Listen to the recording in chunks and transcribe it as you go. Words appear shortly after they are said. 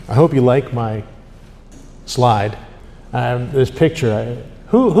I hope you like my slide. This picture.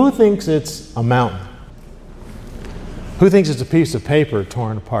 Who thinks it's a mountain? Who thinks it's a piece of paper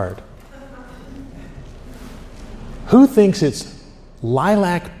torn apart? Who thinks it's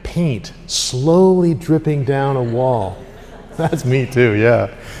lilac paint slowly dripping down a wall? That's me too,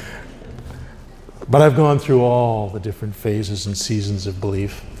 yeah. But I've gone through all the different phases and seasons of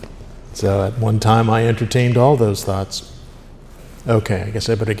belief. So at one time I entertained all those thoughts. Okay, I guess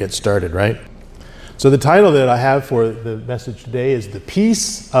I better get started, right? So the title that I have for the message today is The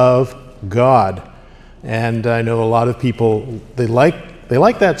Peace of God. And I know a lot of people, they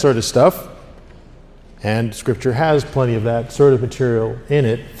like that sort of stuff. And Scripture has plenty of that sort of material in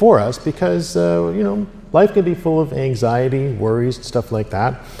it for us because, life can be full of anxiety, worries, stuff like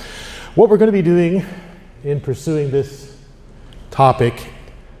that. What we're going to be doing in pursuing this topic,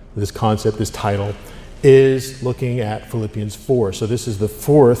 this concept, this title, is looking at Philippians 4. So this is the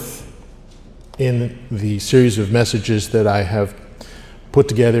fourth in the series of messages that I have put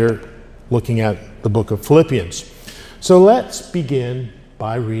together looking at the book of Philippians. So let's begin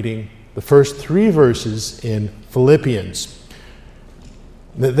by reading the first 3 verses in Philippians.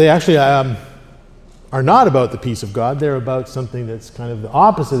 They actually are not about the peace of God. They're about something that's kind of the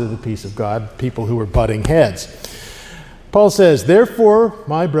opposite of the peace of God, people who are butting heads. Paul says, "Therefore,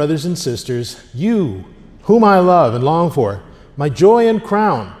 my brothers and sisters, you, whom I love and long for, my joy and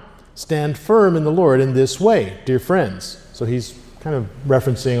crown, stand firm in the Lord in this way, dear friends." So he's kind of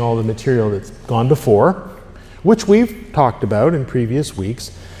referencing all the material that's gone before, which we've talked about in previous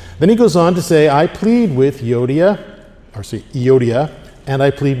weeks. Then he goes on to say, "I plead with Euodia, and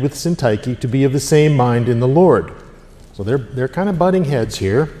I plead with Syntyche to be of the same mind in the Lord." So they're kind of butting heads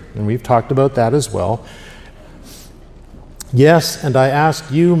here, and we've talked about that as well. "Yes, and I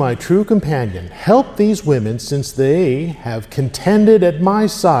ask you, my true companion, help these women, since they have contended at my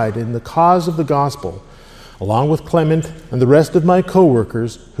side in the cause of the gospel, along with Clement and the rest of my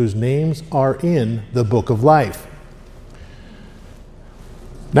co-workers, whose names are in the book of life."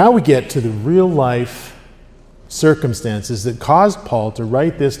 Now we get to the real life circumstances that caused Paul to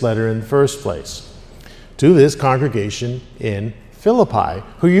write this letter in the first place to this congregation in Philippi,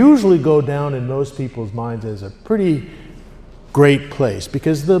 who usually go down in most people's minds as a pretty great place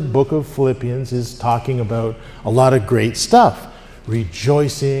because the book of Philippians is talking about a lot of great stuff.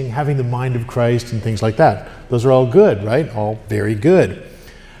 Rejoicing, having the mind of Christ, and things like that. Those are all good, right? All very good.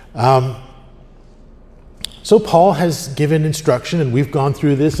 So Paul has given instruction, and we've gone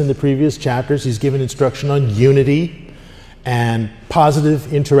through this in the previous chapters. He's given instruction on unity and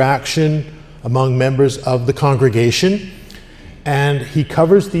positive interaction among members of the congregation. And he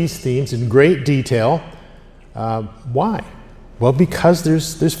covers these themes in great detail. Why? Well, because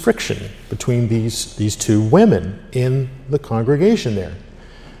there's friction between these 2 women in the congregation there,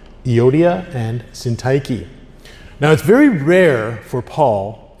 Euodia and Syntyche. Now, it's very rare for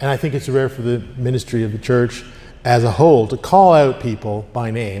Paul, and I think it's rare for the ministry of the church as a whole, to call out people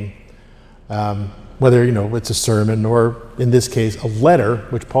by name, whether it's a sermon or, in this case, a letter,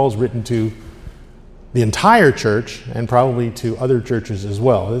 which Paul's written to the entire church and probably to other churches as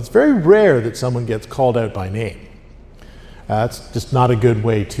well. It's very rare that someone gets called out by name. It's just not a good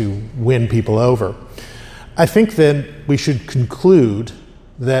way to win people over. I think then we should conclude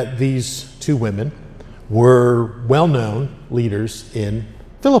that these 2 women were well-known leaders in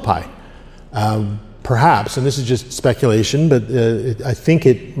Philippi. Perhaps, and this is just speculation, but I think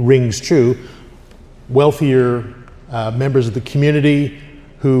it rings true, wealthier members of the community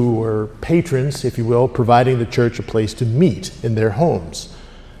who were patrons, if you will, providing the church a place to meet in their homes.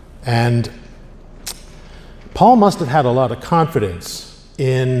 And Paul must have had a lot of confidence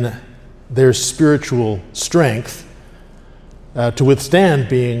in their spiritual strength to withstand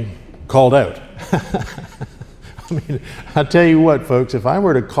being called out. I mean, I'll tell you what, folks, if I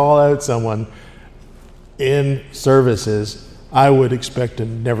were to call out someone in services, I would expect to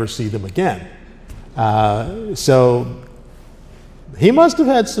never see them again. So he must have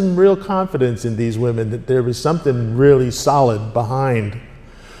had some real confidence in these women that there was something really solid behind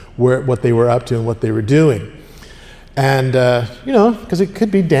what they were up to and what they were doing. And, because it could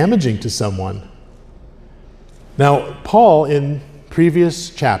be damaging to someone. Now, Paul, in previous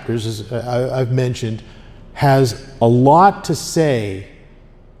chapters, as I've mentioned, has a lot to say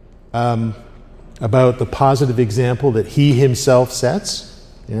about the positive example that he himself sets,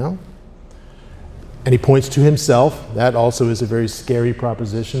 And he points to himself. That also is a very scary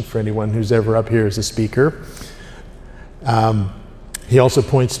proposition for anyone who's ever up here as a speaker. He also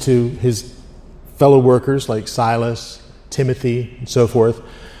points to his fellow workers like Silas, Timothy, and so forth.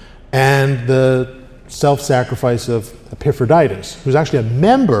 And the self-sacrifice of Epaphroditus, who's actually a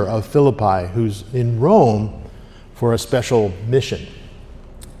member of Philippi, who's in Rome for a special mission,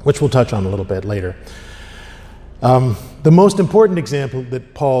 which we'll touch on a little bit later. The most important example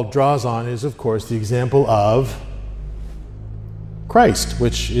that Paul draws on is, of course, the example of Christ,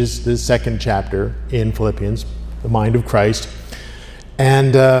 which is the second chapter in Philippians, the mind of Christ.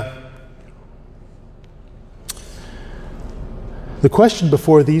 And the question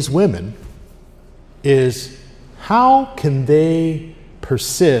before these women is, how can they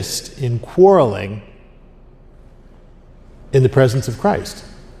persist in quarreling in the presence of Christ,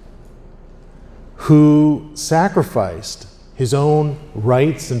 who sacrificed his own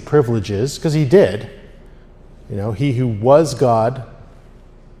rights and privileges, because he did. You know, he who was God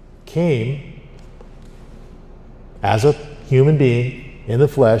came as a human being in the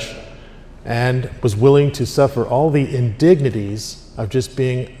flesh and was willing to suffer all the indignities of just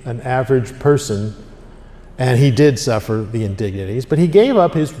being an average person. And he did suffer the indignities, but he gave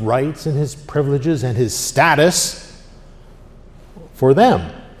up his rights and his privileges and his status for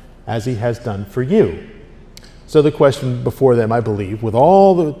them, as he has done for you. So the question before them, I believe, with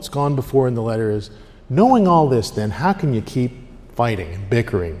all that's gone before in the letter is, knowing all this then, how can you keep fighting and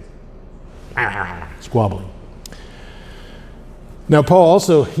bickering, squabbling? Now Paul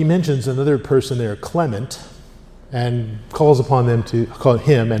also, he mentions another person there, Clement, and calls upon them to call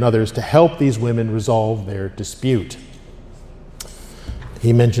him and others to help these women resolve their dispute.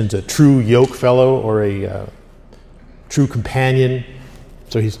 He mentions a true yoke fellow or a true companion.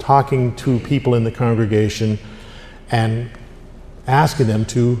 So he's talking to people in the congregation and asking them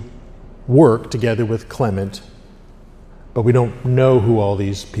to work together with Clement, but we don't know who all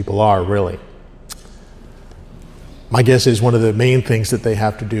these people are really. My guess is one of the main things that they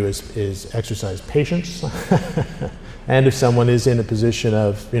have to do is exercise patience. And if someone is in a position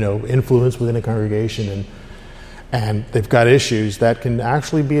of, influence within a congregation and they've got issues, that can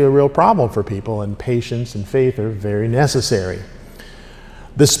actually be a real problem for people, and patience and faith are very necessary.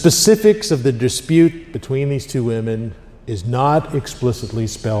 The specifics of the dispute between these two women is not explicitly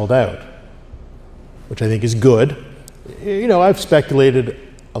spelled out, which I think is good. I've speculated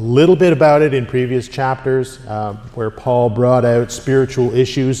a little bit about it in previous chapters where Paul brought out spiritual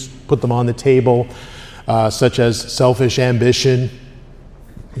issues, put them on the table, such as selfish ambition.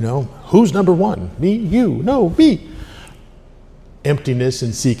 Who's number one? Me, you, no, me. Emptiness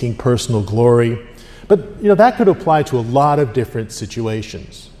and seeking personal glory. But, that could apply to a lot of different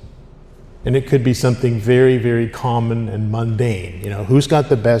situations. And it could be something very, very common and mundane. Who's got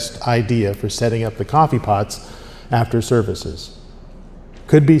the best idea for setting up the coffee pots after services?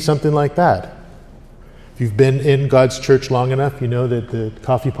 Could be something like that. If you've been in God's church long enough, you know that the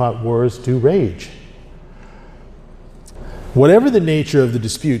coffee pot wars do rage. Whatever the nature of the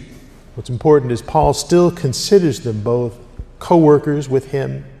dispute, what's important is Paul still considers them both co-workers with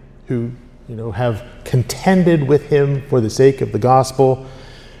him who have contended with him for the sake of the gospel,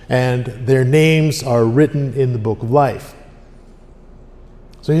 and their names are written in the book of life.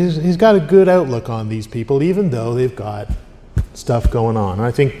 So he's got a good outlook on these people, even though they've got stuff going on. And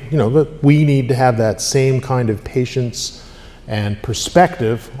I think, that we need to have that same kind of patience and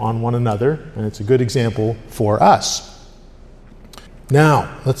perspective on one another, and it's a good example for us.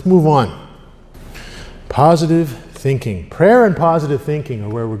 Now, let's move on. Positive thinking. Prayer and positive thinking are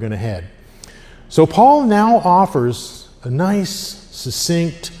where we're going to head. So Paul now offers a nice,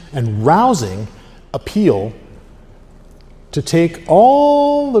 succinct, and rousing appeal to take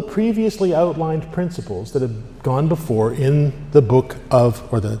all the previously outlined principles that have gone before in the book of,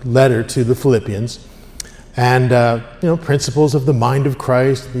 or the letter to the Philippians, and principles of the mind of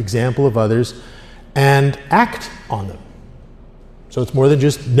Christ, the example of others, and act on them. So it's more than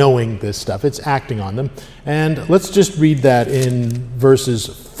just knowing this stuff, it's acting on them. And let's just read that in verses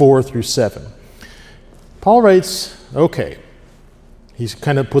 4 through 7. Paul writes, okay, he's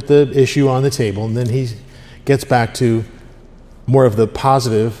kind of put the issue on the table, and then he gets back to more of the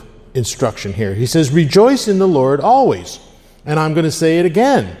positive instruction here. He says, rejoice in the Lord always. And I'm going to say it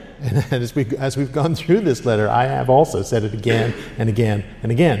again. And as we've gone through this letter, I have also said it again and again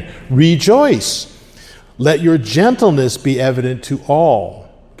and again. Rejoice. Let your gentleness be evident to all,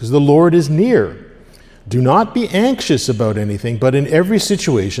 because the Lord is near. Do not be anxious about anything, but in every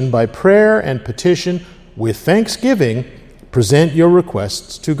situation, by prayer and petition, with thanksgiving, present your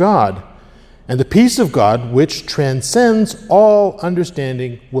requests to God. And the peace of God, which transcends all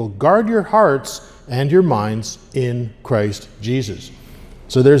understanding, will guard your hearts and your minds in Christ Jesus.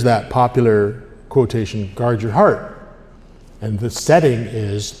 So there's that popular quotation, guard your heart. And the setting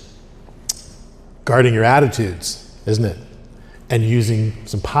is guarding your attitudes, isn't it? And using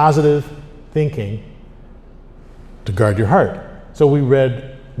some positive thinking to guard your heart. So we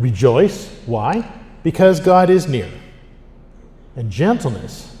read rejoice. Why? Because God is near. And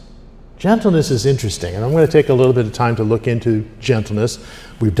gentleness. Gentleness is interesting, and I'm going to take a little bit of time to look into gentleness.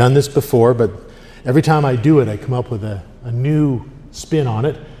 We've done this before, but every time I do it, I come up with a new spin on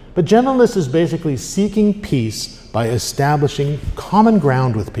it. But gentleness is basically seeking peace by establishing common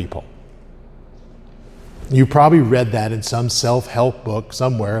ground with people. You probably read that in some self-help book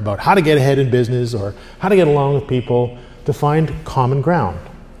somewhere about how to get ahead in business or how to get along with people, to find common ground.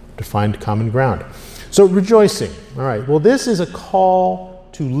 To find common ground. So rejoicing. All right, well, this is a call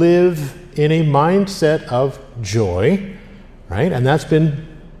to live in a mindset of joy, right? And that's been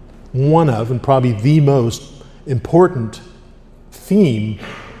one of, and probably the most important theme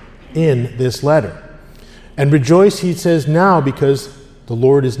in this letter. And rejoice, he says, now because the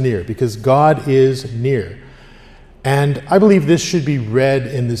Lord is near, because God is near. And I believe this should be read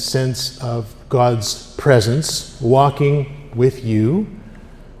in the sense of God's presence walking with you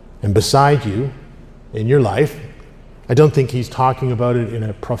and beside you in your life. I don't think he's talking about it in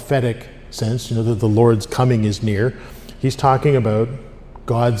a prophetic sense, that the Lord's coming is near. He's talking about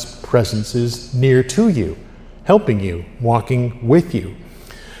God's presence is near to you, helping you, walking with you.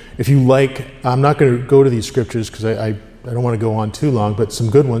 If you like, I'm not going to go to these scriptures because I don't want to go on too long, but some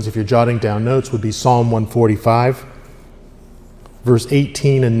good ones, if you're jotting down notes, would be Psalm 145, verse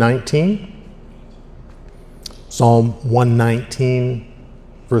 18 and 19. Psalm 119,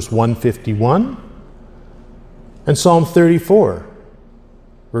 verse 151. And Psalm 34,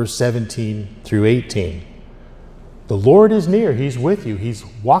 verse 17 through 18. The Lord is near. He's with you. He's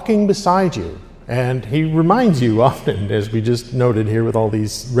walking beside you. And he reminds you often, as we just noted here with all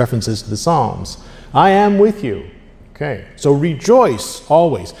these references to the Psalms, I am with you. Okay, so rejoice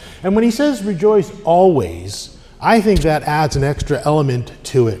always. And when he says rejoice always, I think that adds an extra element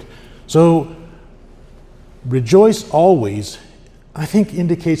to it. So rejoice always, I think,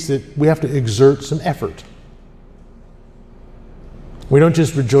 indicates that we have to exert some effort. We don't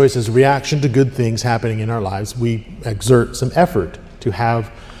just rejoice as a reaction to good things happening in our lives. We exert some effort to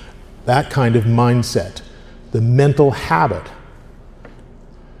have that kind of mindset, the mental habit,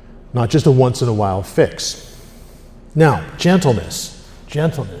 not just a once in a while fix. Now, gentleness.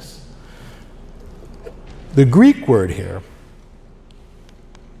 Gentleness. The Greek word here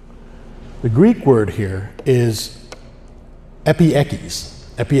is epiekes.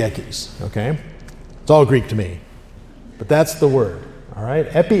 Epiekes, okay? It's all Greek to me, but that's the word. All right,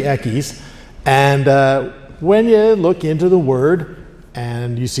 epiekes. And when you look into the word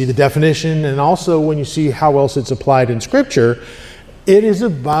and you see the definition, and also when you see how else it's applied in Scripture, it is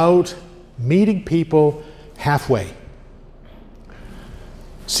about meeting people halfway,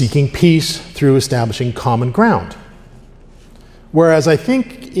 seeking peace through establishing common ground. Whereas I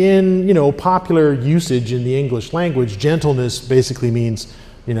think in popular usage in the English language, gentleness basically means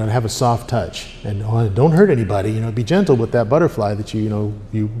to have a soft touch and don't hurt anybody. Be gentle with that butterfly that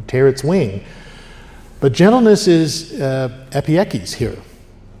you tear its wing. But gentleness is epiekes here.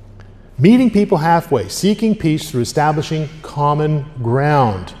 Meeting people halfway, seeking peace through establishing common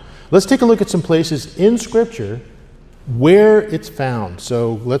ground. Let's take a look at some places in Scripture where it's found.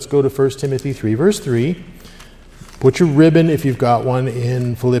 So let's go to 1 Timothy 3, verse 3. Put your ribbon, if you've got one,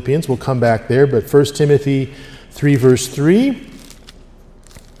 in Philippians. We'll come back there. But 1 Timothy 3, verse 3.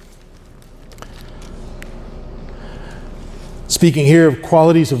 Speaking here of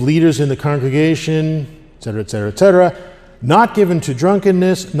qualities of leaders in the congregation, etc., etc., etc. Not given to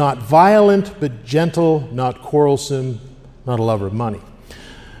drunkenness, not violent, but gentle, not quarrelsome, not a lover of money.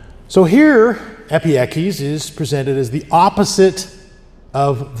 So here, epiekes is presented as the opposite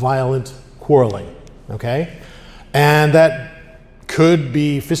of violent quarreling, okay? And that could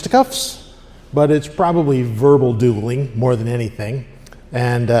be fisticuffs, but it's probably verbal dueling more than anything.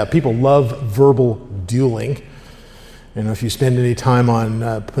 And people love verbal dueling. If you spend any time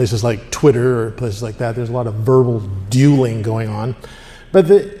on places like Twitter or places like that, there's a lot of verbal dueling going on. But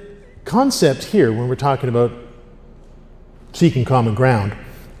the concept here, when we're talking about seeking common ground,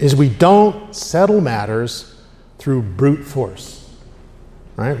 is we don't settle matters through brute force,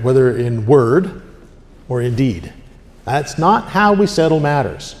 right? Whether in word or in deed. That's not how we settle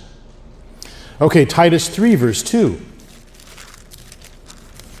matters. Okay, Titus 3, verse 2.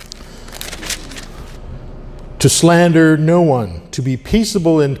 To slander no one, to be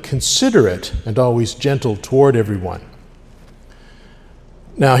peaceable and considerate, and always gentle toward everyone.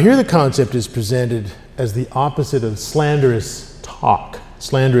 Now, here the concept is presented as the opposite of slanderous talk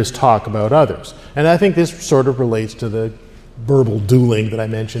about others. And I think this sort of relates to the verbal dueling that I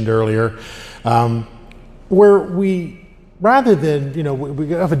mentioned earlier, where we, rather than, we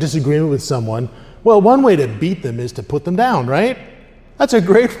have a disagreement with someone, Well, one way to beat them is to put them down, right? That's a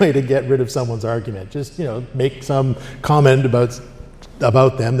great way to get rid of someone's argument. Just, make some comment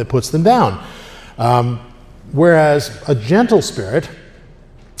about them that puts them down. Whereas a gentle spirit,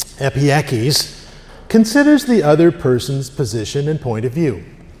 epiekes, considers the other person's position and point of view.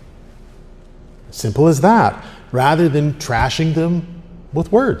 Simple as that, rather than trashing them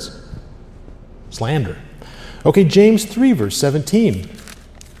with words. Slander. Okay, James 3, verse 17.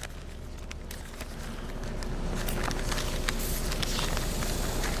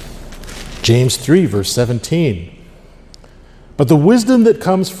 James 3, verse 17. But the wisdom that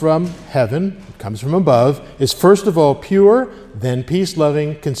comes from heaven, comes from above, is first of all pure, then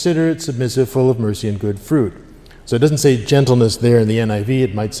peace-loving, considerate, submissive, full of mercy and good fruit. So it doesn't say gentleness there in the NIV.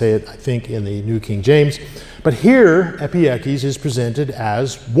 It might say it, I think, in the New King James. But here, epiekes is presented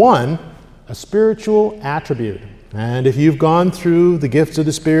as, one, a spiritual attribute. And if you've gone through the gifts of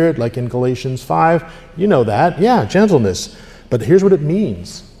the Spirit, like in Galatians 5, you know that. Yeah, gentleness. But here's what it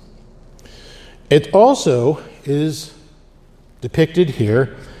means. It also is depicted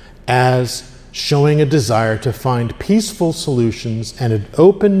here as showing a desire to find peaceful solutions and an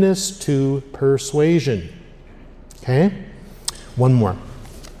openness to persuasion. Okay? One more.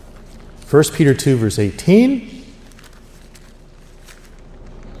 1 Peter 2, verse 18.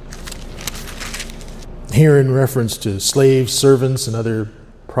 Here in reference to slaves, servants, and other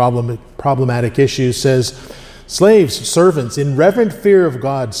problematic issues, says, slaves, servants, in reverent fear of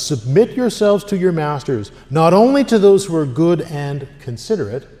God, submit yourselves to your masters, not only to those who are good and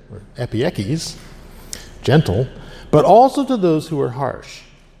considerate, or epiekes, gentle, but also to those who are harsh.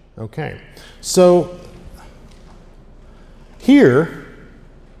 Okay, so here,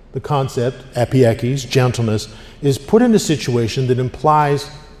 the concept, epiekes, gentleness, is put in a situation that implies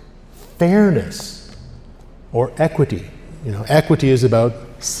fairness or equity. Equity is about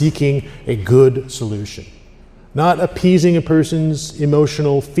seeking a good solution. Not appeasing a person's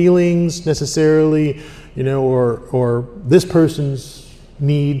emotional feelings necessarily, or this person's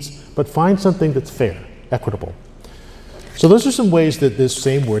needs, but find something that's fair, equitable. So those are some ways that this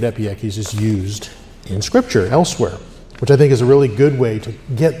same word, epiekes, is used in Scripture elsewhere, which I think is a really good way to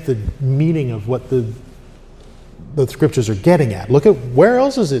get the meaning of what the Scriptures are getting at. Look at where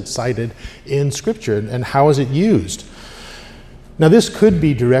else is it cited in Scripture and how is it used. Now this could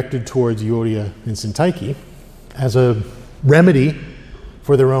be directed towards Euodia and Syntyche as a remedy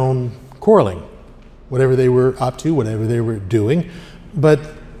for their own quarreling, whatever they were up to, whatever they were doing. But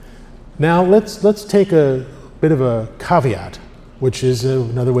now let's take a bit of a caveat, which is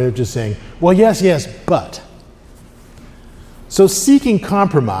another way of just saying, well, yes, but. So seeking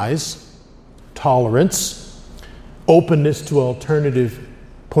compromise, tolerance, openness to alternative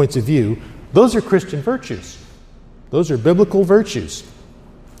points of view, those are Christian virtues. Those are biblical virtues.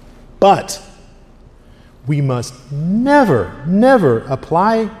 But we must never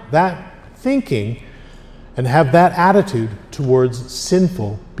apply that thinking and have that attitude towards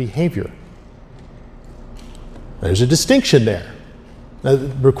sinful behavior. There's a distinction there. That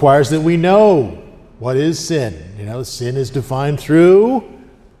requires that we know what is sin. Sin is defined through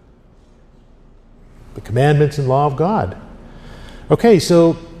the commandments and law of God. Okay,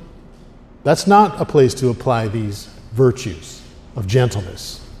 so that's not a place to apply these virtues of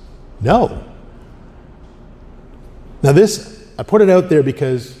gentleness. No. Now I put it out there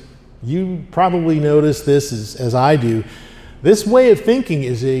because you probably notice this as I do. This way of thinking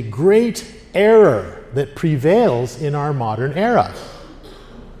is a great error that prevails in our modern era.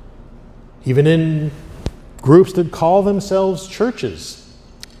 Even in groups that call themselves churches.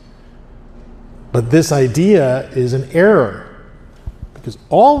 But this idea is an error because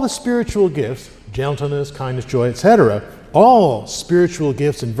all the spiritual gifts, gentleness, kindness, joy, etc., all spiritual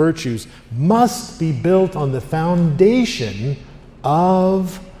gifts and virtues must be built on the foundation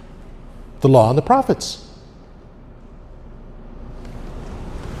of the law and the prophets.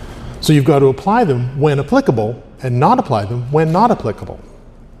 So you've got to apply them when applicable and not apply them when not applicable.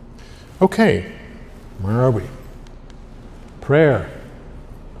 Okay, where are we? Prayer.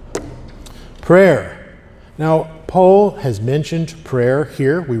 Now, Paul has mentioned prayer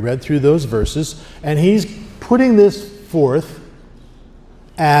here. We read through those verses, and he's putting this forth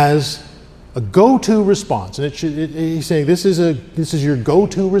as a go-to response. And he's saying this is your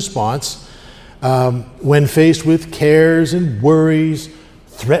go-to response when faced with cares and worries,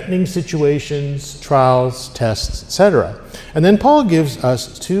 threatening situations, trials, tests, etc. And then Paul gives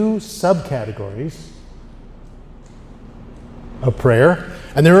us two subcategories of prayer.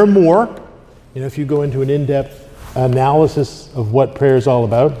 And there are more. If you go into an in-depth analysis of what prayer is all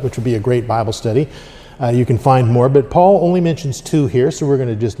about, which would be a great Bible study, You can find more, but Paul only mentions two here, so we're going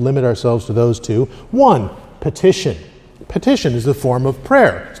to just limit ourselves to those two. One, petition. Petition is a form of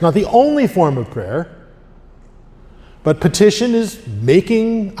prayer. It's not the only form of prayer, but petition is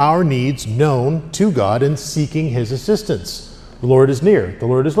making our needs known to God and seeking His assistance. The Lord is near. The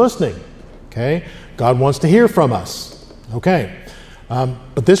Lord is listening. Okay? God wants to hear from us. Okay.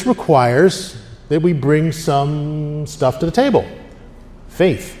 But this requires that we bring some stuff to the table.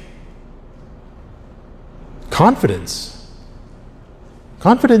 Faith. Confidence.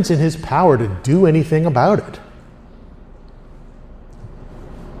 Confidence in His power to do anything about it.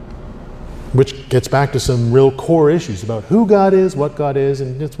 Which gets back to some real core issues about who God is, what God is,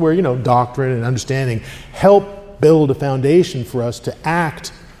 and it's where, doctrine and understanding help build a foundation for us to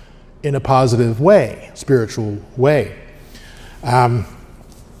act in a positive way, spiritual way. And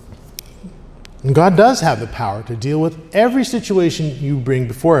God does have the power to deal with every situation you bring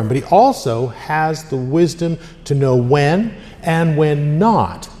before Him, but He also has the wisdom to know when and when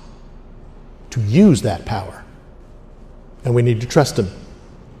not to use that power. And we need to trust Him.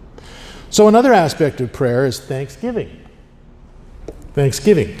 So another aspect of prayer is thanksgiving.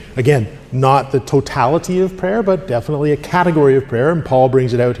 Thanksgiving. Again, not the totality of prayer, but definitely a category of prayer, and Paul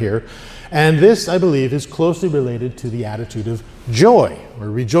brings it out here. And this, I believe, is closely related to the attitude of joy, or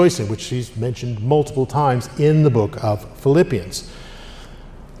rejoicing, which he's mentioned multiple times in the book of Philippians.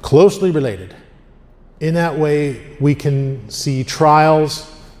 Closely related. In that way, we can see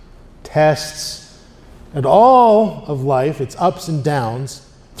trials, tests, and all of life, its ups and downs,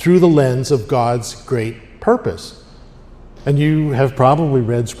 through the lens of God's great purpose. And you have probably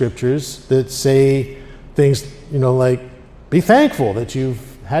read scriptures that say things, like, be thankful that you've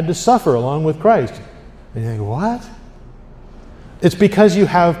had to suffer along with Christ. And you think, what? It's because you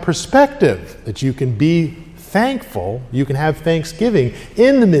have perspective that you can be thankful, you can have thanksgiving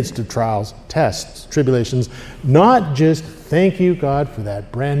in the midst of trials, tests, tribulations, not just thank you, God, for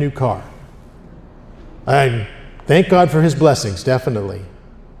that brand new car. I thank God for His blessings, definitely.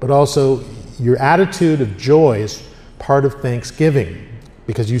 But also, your attitude of joy is part of thanksgiving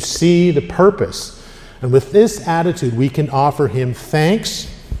because you see the purpose. And with this attitude, we can offer Him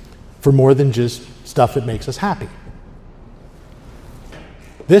thanks for more than just stuff that makes us happy.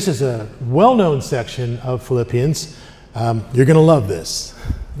 This is a well-known section of Philippians. You're going to love this.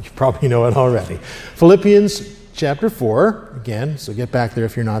 You probably know it already. Philippians chapter 4, again, so get back there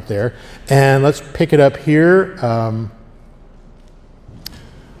if you're not there. And let's pick it up here.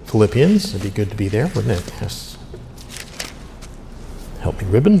 Philippians, it'd be good to be there, wouldn't it? Yes. Help me,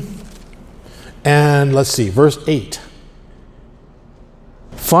 ribbon. And let's see, verse 8.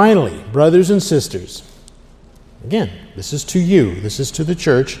 Finally, brothers and sisters, again, this is to you, this is to the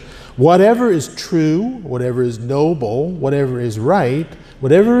church, whatever is true, whatever is noble, whatever is right,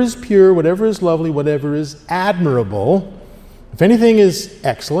 whatever is pure, whatever is lovely, whatever is admirable, if anything is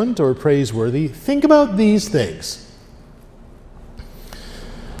excellent or praiseworthy, think about these things.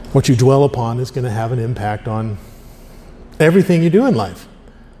 What you dwell upon is going to have an impact on everything you do in life.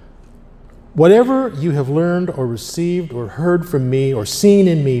 Whatever you have learned or received or heard from me or seen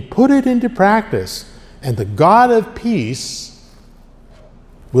in me, put it into practice, and the God of peace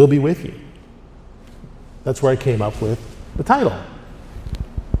will be with you. That's where I came up with the title.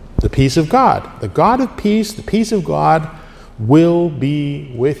 The peace of God. The God of peace, the peace of God will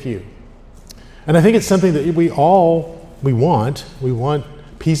be with you. And I think it's something that we want. We want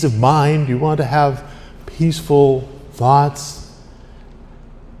peace of mind. You want to have peaceful thoughts.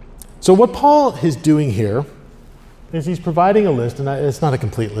 So what Paul is doing here is he's providing a list, and it's not a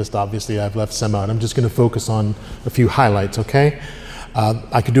complete list, obviously. I've left some out. I'm just going to focus on a few highlights, okay?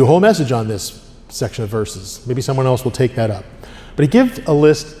 I could do a whole message on this section of verses. Maybe someone else will take that up. But he gives a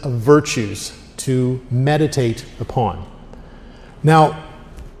list of virtues to meditate upon. Now,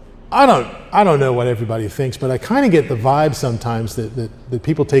 I don't know what everybody thinks, but I kind of get the vibe sometimes that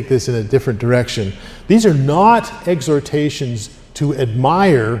people take this in a different direction. These are not exhortations to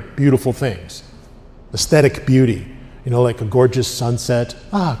admire beautiful things, aesthetic beauty, like a gorgeous sunset.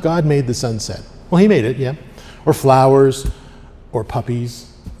 God made the sunset. Well, He made it, yeah. Or flowers, or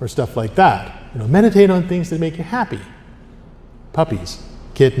puppies, or stuff like that. Meditate on things that make you happy. Puppies,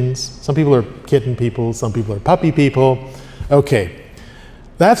 kittens. Some people are kitten people, some people are puppy people. Okay.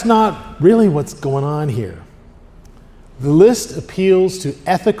 That's not really what's going on here. The list appeals to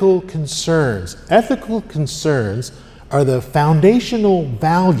ethical concerns. Ethical concerns are the foundational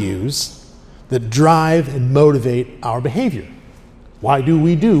values that drive and motivate our behavior. Why do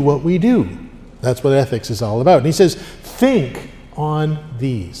we do what we do? That's what ethics is all about. And he says, think on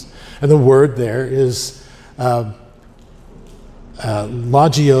these. And the word there is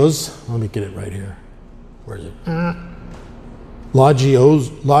logios. Let me get it right here. Where is it?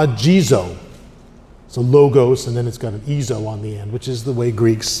 Logizo. So logos, and then it's got an izo on the end, which is the way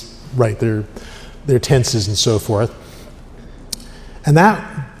Greeks write their tenses and so forth. And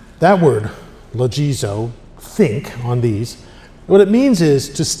that word, logizo, think on these, what it means is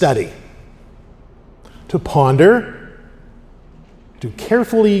to study, to ponder, to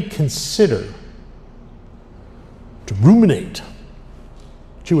carefully consider, to ruminate,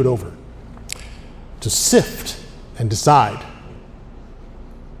 chew it over, to sift and decide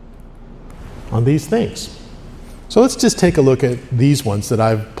on these things. So let's just take a look at these ones that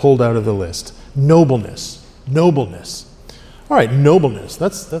I've pulled out of the list. Nobleness. All right, nobleness.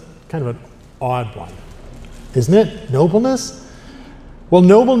 That's kind of an odd one, isn't it? Nobleness? Well,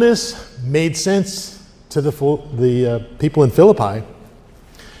 nobleness made sense to the people in Philippi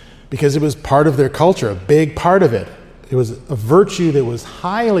because it was part of their culture, a big part of it. It was a virtue that was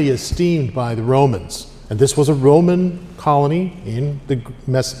highly esteemed by the Romans. And this was a Roman colony in the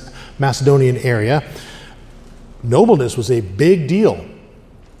Macedonian area. Nobleness was a big deal.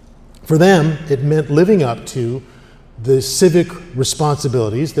 For them, it meant living up to the civic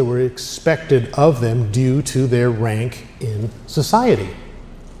responsibilities that were expected of them due to their rank in society.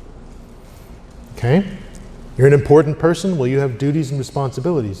 Okay? You're an important person, well, you have duties and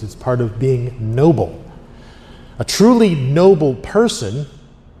responsibilities. It's part of being noble. A truly noble person,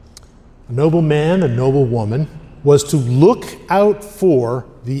 a noble man, a noble woman, was to look out for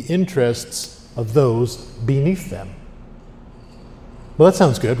the interests of those beneath them. Well, that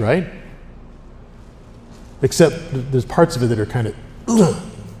sounds good, right? Except there's parts of it that are kind of,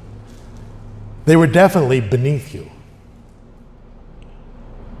 they were definitely beneath you.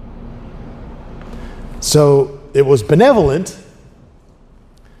 So it was benevolent,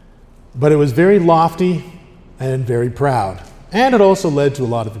 but it was very lofty and very proud. And it also led to a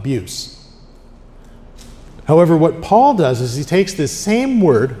lot of abuse. However, what Paul does is he takes this same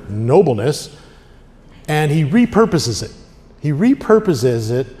word, nobleness, and he repurposes it. He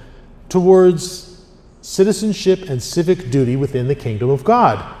repurposes it towards citizenship and civic duty within the kingdom of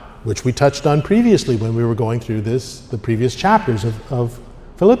God, which we touched on previously when we were going through the previous chapters of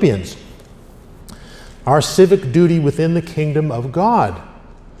Philippians. Our civic duty within the kingdom of God.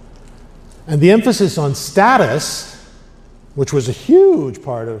 And the emphasis on status, which was a huge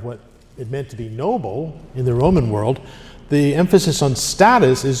part of what it meant to be noble in the Roman world, the emphasis on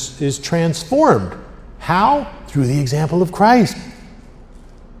status is transformed. How? Through the example of Christ,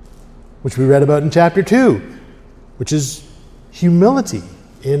 which we read about in chapter 2, which is humility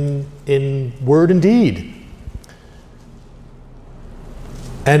in word and deed.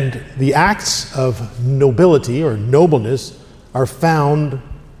 And the acts of nobility or nobleness are found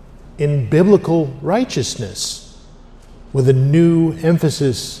in biblical righteousness with a new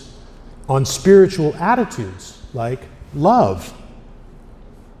emphasis on spiritual attitudes like love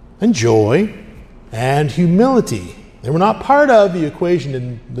and joy and humility. They were not part of the equation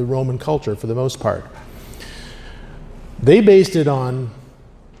in the Roman culture for the most part. They based it on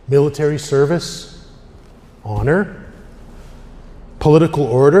military service, honor, political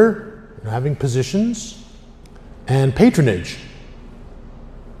order, having positions, and patronage.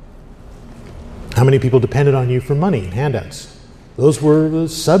 How many people depended on you for money and handouts? Those were the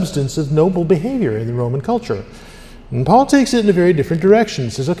substance of noble behavior in the Roman culture. And Paul takes it in a very different direction. He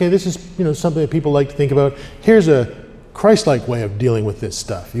says, okay, this is something that people like to think about. Here's a Christ-like way of dealing with this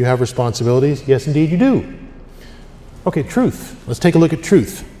stuff. You have responsibilities? Yes, indeed, you do. Okay, truth. Let's take a look at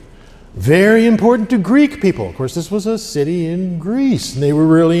truth. Very important to Greek people. Of course, this was a city in Greece, and they were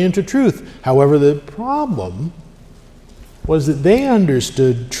really into truth. However, the problem was that they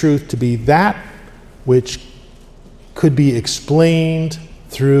understood truth to be that which could be explained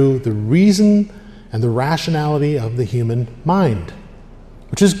through the reason and the rationality of the human mind,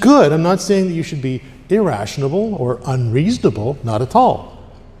 which is good. I'm not saying that you should be irrational or unreasonable, not at all.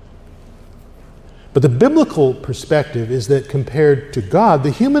 But the biblical perspective is that compared to God,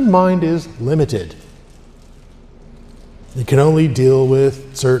 the human mind is limited. It can only deal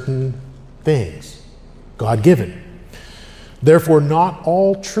with certain things, God-given. Therefore, not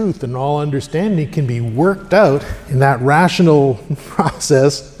all truth and all understanding can be worked out in that rational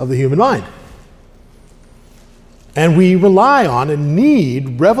process of the human mind. And we rely on and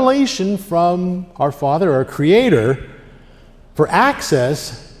need revelation from our Father, our Creator, for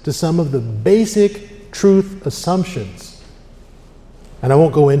access to some of the basic truth assumptions. And I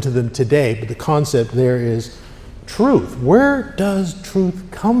won't go into them today, but the concept there is truth. Where does truth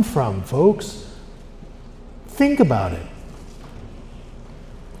come from, folks? Think about it.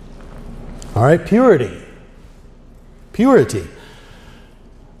 All right, purity. Purity.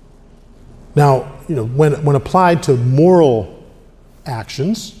 Now, when applied to moral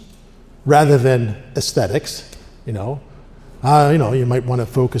actions rather than aesthetics, you might want to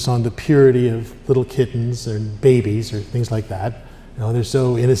focus on the purity of little kittens and babies or things like that. They're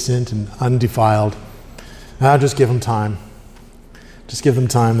so innocent and undefiled. Just give them time. Just give them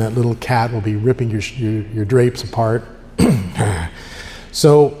time. That little cat will be ripping your drapes apart.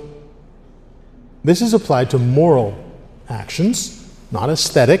 So this is applied to moral actions, not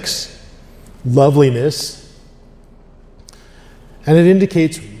aesthetics, loveliness, and it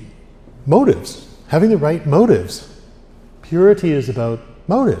indicates motives, having the right motives. Purity is about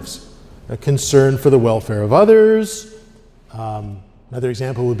motives, a concern for the welfare of others. Another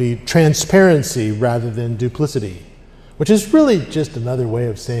example would be transparency rather than duplicity, which is really just another way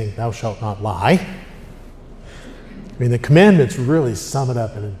of saying thou shalt not lie. I mean, the commandments really sum it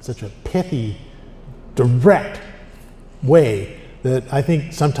up in such a pithy, direct way that I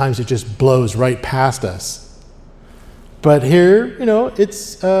think sometimes it just blows right past us. But here,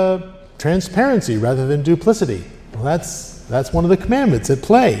 it's transparency rather than duplicity. Well, that's one of the commandments at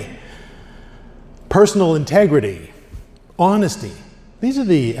play. Personal integrity, honesty. These are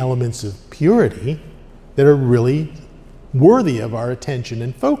the elements of purity that are really worthy of our attention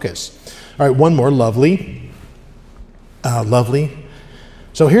and focus. All right, one more, lovely. Lovely.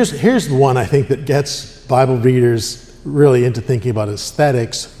 So here's the one I think that gets Bible readers really into thinking about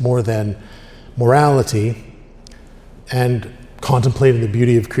aesthetics more than morality and contemplating the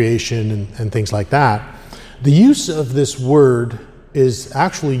beauty of creation and things like that. The use of this word is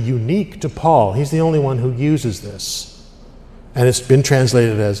actually unique to Paul. He's the only one who uses this. And it's been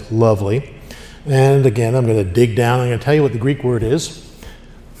translated as lovely. And again, I'm going to dig down. I'm going to tell you what the Greek word is.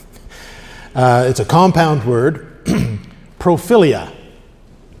 It's a compound word, prophilia.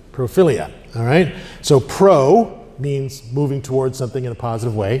 Prophilia, all right? So pro means moving towards something in a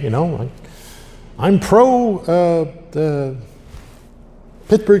positive way. I'm pro the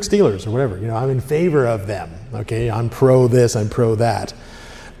Pittsburgh Steelers or whatever. I'm in favor of them. Okay, I'm pro this, I'm pro that.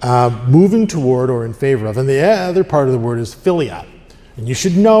 Moving toward or in favor of. And the other part of the word is philia. And you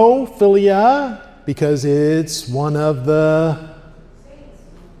should know philia because it's one of the...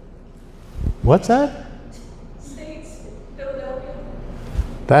 What's that? States, Philadelphia.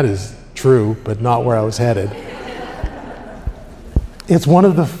 That is true, but not where I was headed. It's one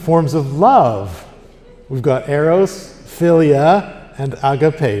of the forms of love. We've got eros, philia, and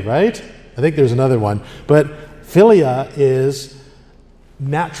agape, right? I think there's another one. But philia is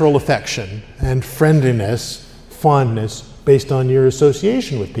natural affection and friendliness, fondness, based on your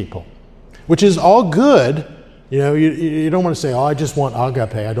association with people, which is all good. You don't want to say, I just want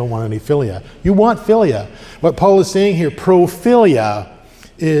agape, I don't want any philia. You want philia. What Paul is saying here, prophilia,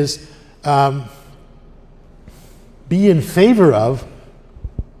 is be in favor of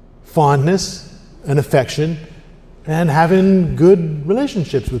fondness and affection and having good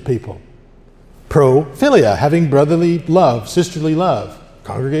relationships with people. Prophilia, having brotherly love, sisterly love,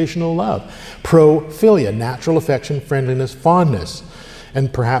 congregational love. Prophilia, natural affection, friendliness, fondness.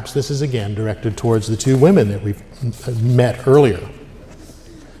 And perhaps this is again directed towards the two women that we've met earlier.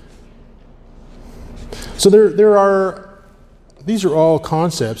 So these are all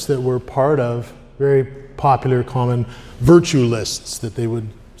concepts that were part of very popular common virtue lists that they would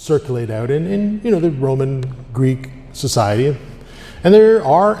circulate out in the Roman Greek society. And there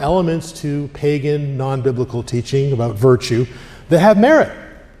are elements to pagan, non-biblical teaching about virtue that have merit.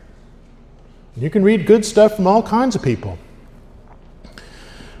 You can read good stuff from all kinds of people.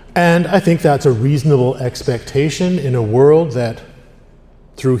 And I think that's a reasonable expectation in a world that,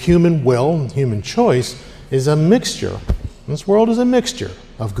 through human will and human choice, is a mixture. This world is a mixture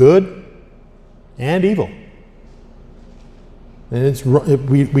of good and evil. And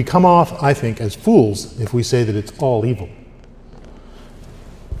we come off, I think, as fools if we say that it's all evil.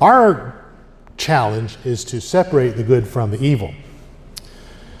 Our challenge is to separate the good from the evil,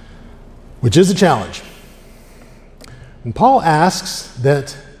 which is a challenge. And Paul asks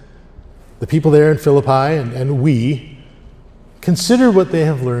that the people there in Philippi and we consider what they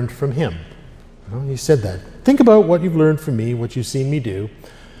have learned from him. He said that. Think about what you've learned from me, what you've seen me do,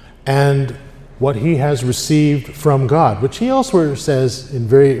 and what he has received from God, which he elsewhere says in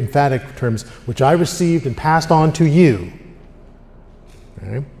very emphatic terms, which I received and passed on to you.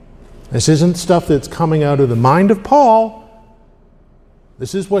 Okay? This isn't stuff that's coming out of the mind of Paul.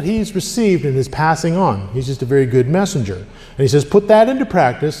 This is what he's received and is passing on. He's just a very good messenger. And he says, put that into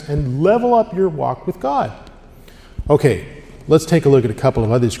practice and level up your walk with God. Okay, let's take a look at a couple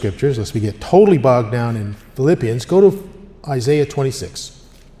of other scriptures, lest we get totally bogged down in Philippians. Go to Isaiah 26.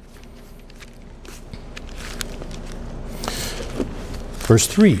 Verse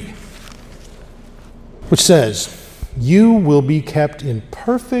 3. which says, "You will be kept in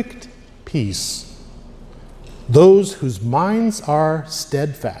perfect peace, those whose minds are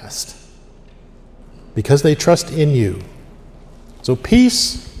steadfast, because they trust in you." So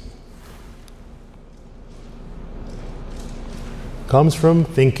peace comes from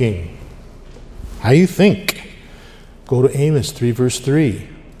thinking. How you think. Go to Amos 3, verse 3.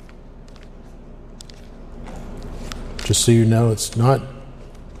 Just so you know, it's not...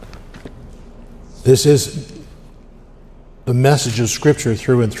 This is the message of Scripture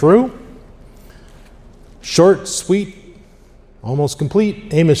through and through. Short, sweet, almost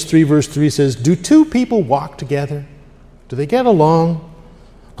complete. Amos 3, verse 3 says, "Do two people walk together? Do they get along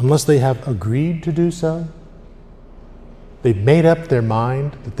unless they have agreed to do so?" They've made up their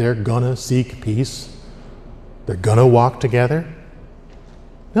mind that they're gonna seek peace. They're gonna walk together.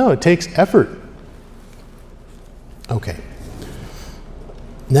 No, it takes effort. Okay.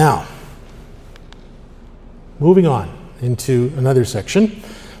 Now, moving on into another section.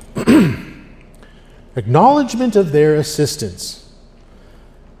 Acknowledgement of their assistance.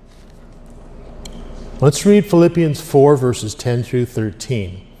 Let's read Philippians 4, verses 10 through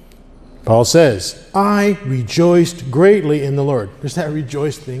 13. Paul says, "I rejoiced greatly in the Lord." There's that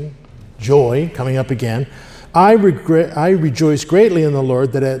rejoice thing, joy coming up again. I rejoiced greatly in the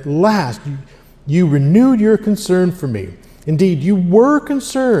Lord that at last you renewed your concern for me. Indeed, you were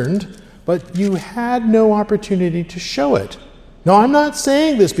concerned, but you had no opportunity to show it. Now, I'm not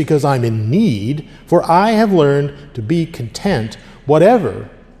saying this because I'm in need, for I have learned to be content, whatever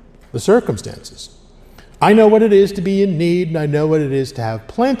the circumstances. I know what it is to be in need, and I know what it is to have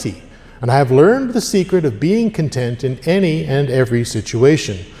plenty. And I have learned the secret of being content in any and every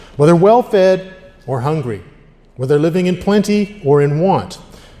situation, whether well-fed or hungry, whether living in plenty or in want.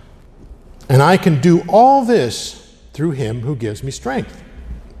 And I can do all this through him who gives me strength.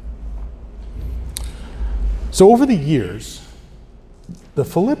 So over the years, the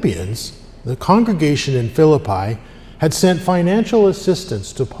Philippians, the congregation in Philippi, had sent financial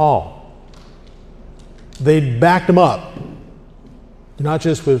assistance to Paul. They'd backed him up. Not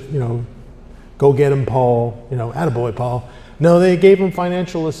just with, go get him, Paul, attaboy, Paul. No, they gave him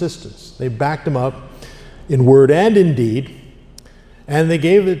financial assistance. They backed him up in word and in deed. And they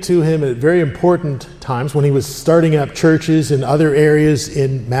gave it to him at very important times when he was starting up churches in other areas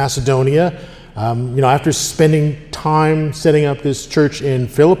in Macedonia. After spending time setting up this church in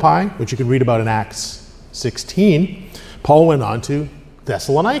Philippi, which you can read about in Acts 16, Paul went on to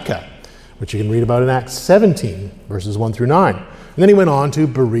Thessalonica, which you can read about in Acts 17, verses 1 through 9. And then he went on to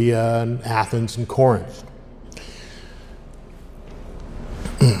Berea and Athens and Corinth.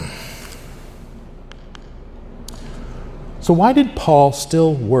 So why did Paul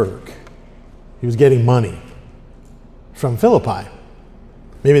still work? He was getting money from Philippi.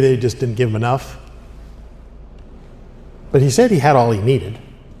 Maybe they just didn't give him enough. But he said he had all he needed.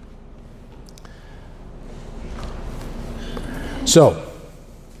 So,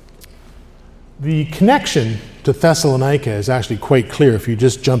 the connection to Thessalonica is actually quite clear if you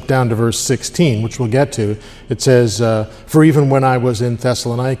just jump down to verse 16, which we'll get to. It says, "For even when I was in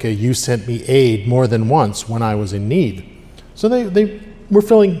Thessalonica, you sent me aid more than once when I was in need." So they were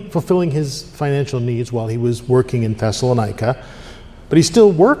fulfilling his financial needs while he was working in Thessalonica. But he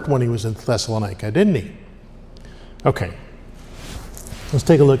still worked when he was in Thessalonica, didn't he? Okay. Let's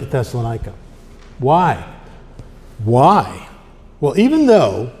take a look at Thessalonica. Why? Why? Well, even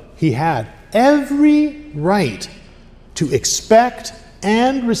though he had every right to expect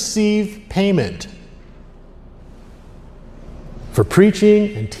and receive payment for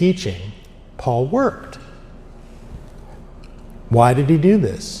preaching and teaching, Paul worked. Why did he do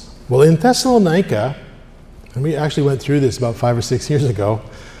this? Well, in Thessalonica, and we actually went through this about 5 or 6 years ago.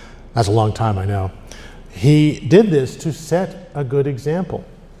 That's a long time, I know. He did this to set a good example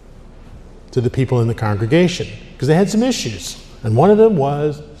to the people in the congregation because they had some issues. And one of them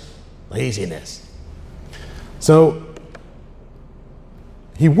was laziness. So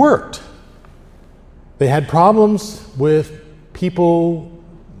he worked. They had problems with people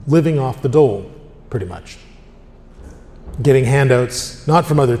living off the dole, pretty much. Getting handouts, not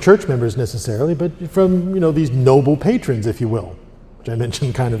from other church members necessarily, but from, these noble patrons, if you will, which I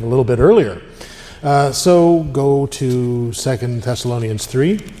mentioned kind of a little bit earlier. So go to 2 Thessalonians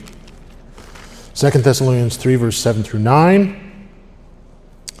 3. 2 Thessalonians 3, verse 7 through 9.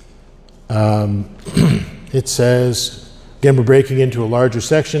 It says, again, we're breaking into a larger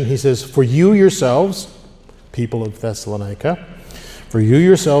section. He says, "For you yourselves, people of Thessalonica, for you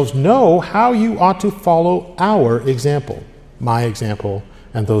yourselves know how you ought to follow our example," my example,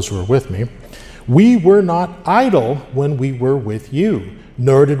 and those who are with me. We were not idle when we were with you,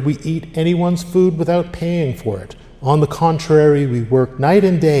 nor did we eat anyone's food without paying for it. On the contrary, we worked night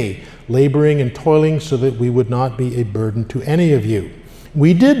and day, laboring and toiling so that we would not be a burden to any of you.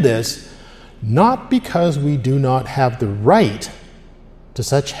 We did this not because we do not have the right to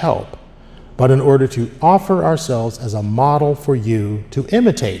such help, but in order to offer ourselves as a model for you to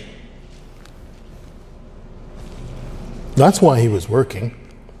imitate. That's why he was working.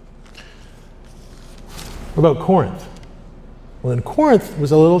 What about Corinth? Well, in Corinth, it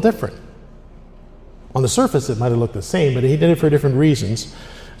was a little different. On the surface, it might have looked the same, but he did it for different reasons.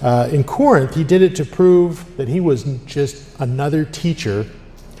 In Corinth, he did it to prove that he was just another teacher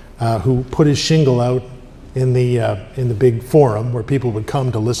who put his shingle out in the big forum where people would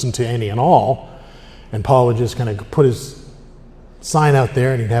come to listen to any and all. And Paul would just kind of put his sign out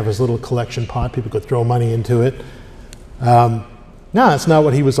there, and he'd have his little collection pot. People could throw money into it. No, that's not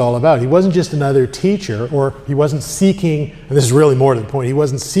what he was all about. He wasn't just another teacher, or he wasn't seeking, and this is really more to the point, he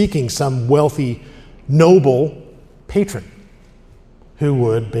wasn't seeking some wealthy, noble patron who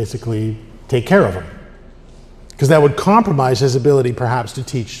would basically take care of him. Because that would compromise his ability perhaps to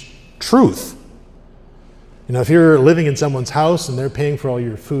teach truth. You know, if you're living in someone's house and they're paying for all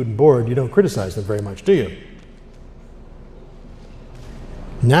your food and board, you don't criticize them very much, do you?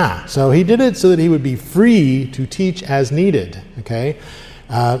 Nah. So he did it so that he would be free to teach as needed. Okay?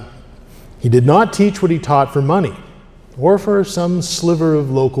 He did not teach what he taught for money or for some sliver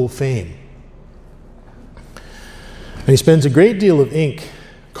of local fame. And he spends a great deal of ink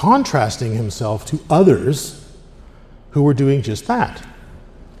contrasting himself to others who were doing just that.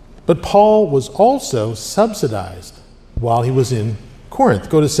 But Paul was also subsidized while he was in Corinth.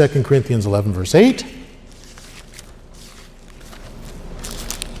 Go to 2 Corinthians 11, verse 8.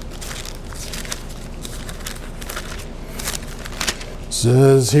 It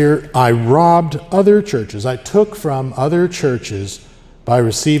says here, I robbed other churches. I took from other churches by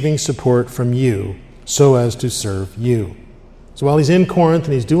receiving support from you so as to serve you. So while he's in Corinth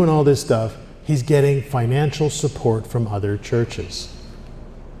and he's doing all this stuff, he's getting financial support from other churches.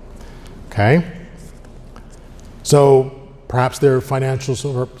 Okay? So perhaps their financial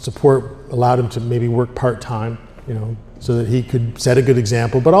support allowed him to maybe work part-time, so that he could set a good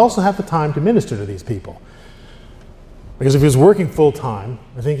example, but also have the time to minister to these people. Because if he was working full-time,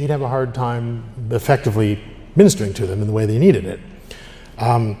 I think he'd have a hard time effectively ministering to them in the way they needed it.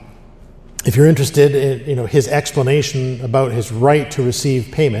 If you're interested in his explanation about his right to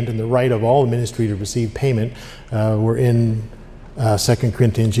receive payment and the right of all ministry to receive payment, we're in 2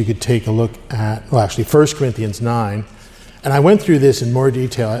 Corinthians. You could take a look at, 1 Corinthians 9. And I went through this in more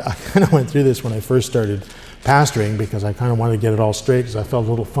detail. I kind of went through this when I first started pastoring because I kind of wanted to get it all straight because I felt a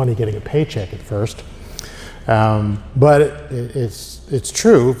little funny getting a paycheck at first. But it's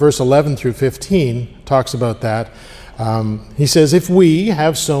true. Verse 11 through 15 talks about that. He says, if we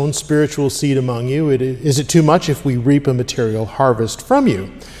have sown spiritual seed among you, is it too much if we reap a material harvest from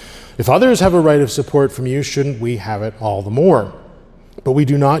you? If others have a right of support from you, shouldn't we have it all the more? But we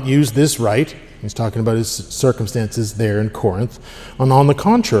do not use this right. He's talking about his circumstances there in Corinth. And on the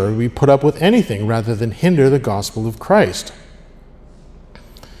contrary, we put up with anything rather than hinder the gospel of Christ.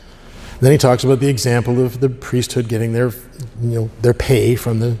 Then he talks about the example of the priesthood getting their pay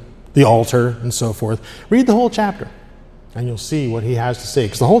from the altar and so forth. Read the whole chapter, and you'll see what he has to say,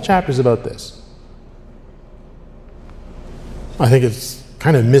 because the whole chapter is about this. I think it's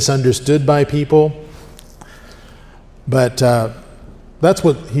kind of misunderstood by people, but that's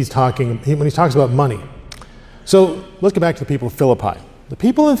what he's talking when he talks about money. So let's get back to the people of Philippi. The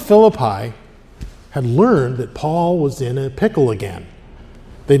people in Philippi had learned that Paul was in a pickle again.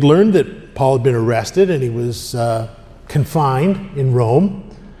 They'd learned that Paul had been arrested and he was confined in Rome,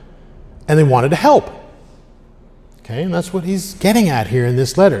 and they wanted to help. Okay, and that's what he's getting at here in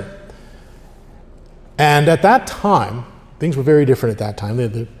this letter. And at that time, things were very different at that time.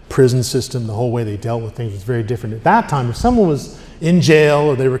 The prison system, the whole way they dealt with things was very different. At that time, if someone was in jail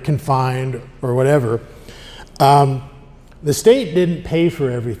or they were confined or whatever, the state didn't pay for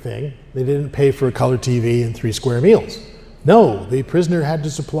everything. They didn't pay for a color TV and 3 square meals. No, the prisoner had to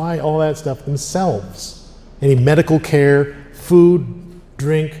supply all that stuff themselves. Any medical care, food,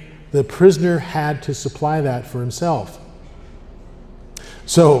 drink, the prisoner had to supply that for himself.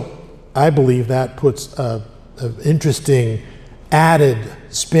 So I believe that puts an interesting added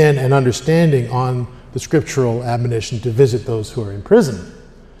spin and understanding on the scriptural admonition to visit those who are in prison.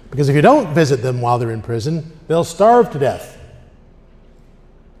 Because if you don't visit them while they're in prison, they'll starve to death.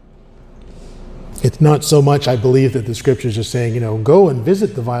 It's not so much, I believe, that the scriptures are saying, go and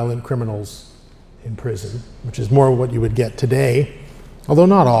visit the violent criminals in prison, which is more what you would get today. Although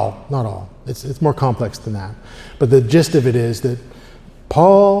not all. It's more complex than that. But the gist of it is that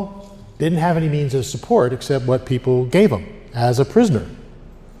Paul didn't have any means of support except what people gave him as a prisoner.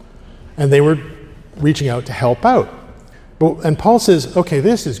 And they were reaching out to help out. And Paul says, okay,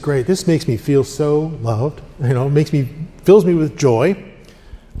 this is great. This makes me feel so loved. Fills me with joy.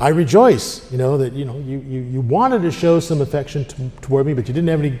 I rejoice, that you wanted to show some affection toward me, but you didn't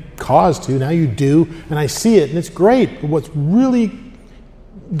have any cause to. Now you do, and I see it, and it's great. But what's really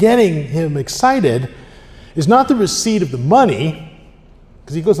getting him excited is not the receipt of the money,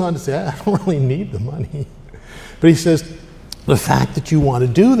 because he goes on to say, I don't really need the money. But he says, the fact that you want to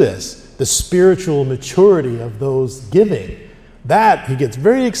do this, the spiritual maturity of those giving, that he gets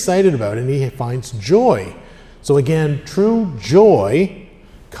very excited about, and he finds joy. So again, true joy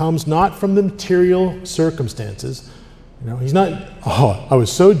comes not from the material circumstances. He's not, I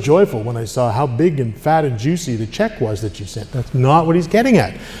was so joyful when I saw how big and fat and juicy the check was that you sent. That's not what he's getting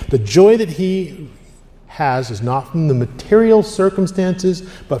at. The joy that he has is not from the material circumstances,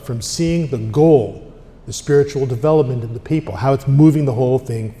 but from seeing the goal, the spiritual development in the people, how it's moving the whole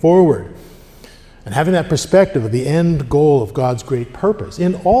thing forward. And having that perspective of the end goal of God's great purpose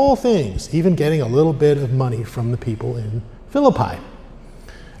in all things, even getting a little bit of money from the people in Philippi.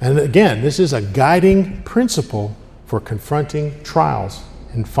 And again, this is a guiding principle for confronting trials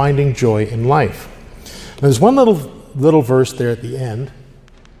and finding joy in life. Now, there's one little verse there at the end.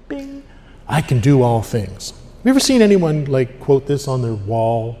 Bing! I can do all things. Have you ever seen anyone quote this on their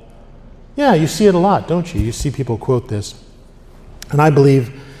wall? Yeah, you see it a lot, don't you? You see people quote this. And I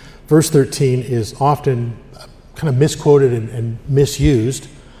believe verse 13 is often kind of misquoted and misused.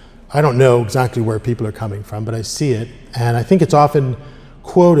 I don't know exactly where people are coming from, but I see it. And I think it's often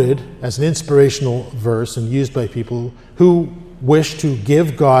quoted as an inspirational verse and used by people who wish to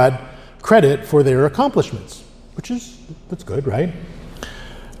give God credit for their accomplishments, that's good, right?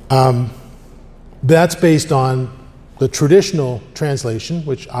 That's based on the traditional translation,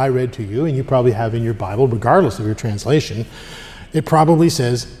 which I read to you, and you probably have in your Bible, regardless of your translation. It probably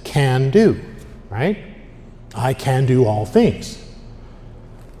says can do, right? I can do all things.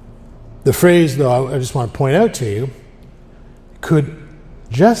 The phrase, though, I just want to point out to you, could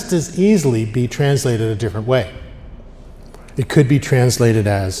just as easily be translated a different way. It could be translated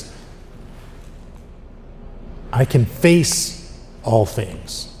as, I can face all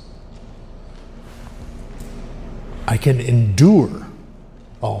things. I can endure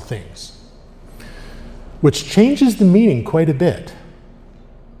all things. Which changes the meaning quite a bit.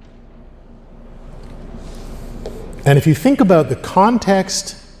 And if you think about the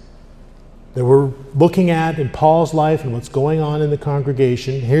context that we're looking at in Paul's life and what's going on in the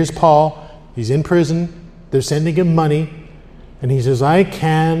congregation. Here's Paul. He's in prison. They're sending him money. And he says, I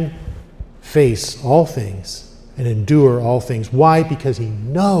can face all things and endure all things. Why? Because he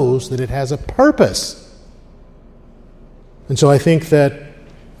knows that it has a purpose. And so I think that,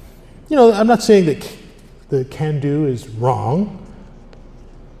 I'm not saying that the can do is wrong,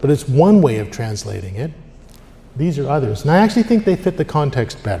 but it's one way of translating it. These are others. And I actually think they fit the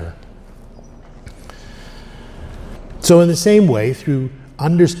context better. So in the same way, through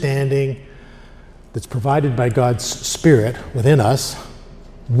understanding that's provided by God's Spirit within us,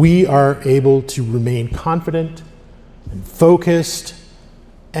 we are able to remain confident and focused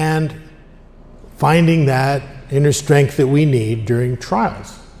and finding that inner strength that we need during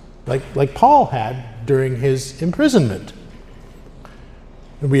trials, like Paul had during his imprisonment.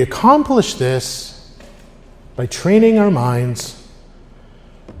 And we accomplish this by training our minds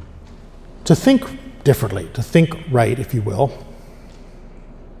to think differently, to think right, if you will.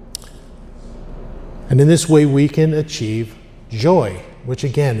 And in this way we can achieve joy, which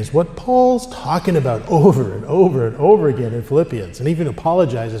again is what Paul's talking about over and over and over again in Philippians, and even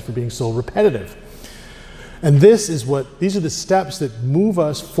apologizes for being so repetitive. And these are the steps that move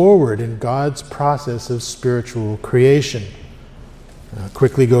us forward in God's process of spiritual creation.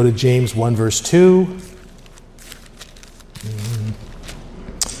 Quickly go to James 1 verse 2.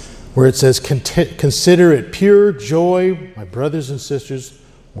 Where it says, consider it pure joy, my brothers and sisters,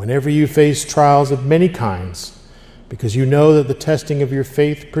 whenever you face trials of many kinds, because you know that the testing of your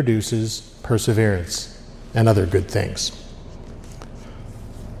faith produces perseverance and other good things.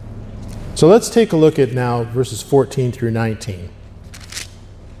 So let's take a look at now verses 14 through 19.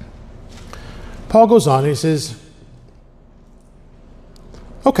 Paul goes on and he says,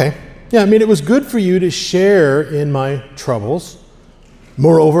 okay, it was good for you to share in my troubles.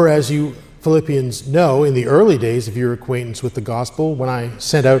 Moreover, as you Philippians know, in the early days of your acquaintance with the gospel, when I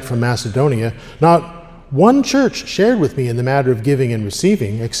sent out from Macedonia, not one church shared with me in the matter of giving and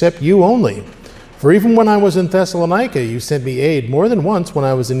receiving, except you only. For even when I was in Thessalonica, you sent me aid more than once when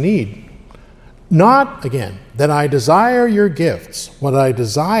I was in need. Not, again, that I desire your gifts. What I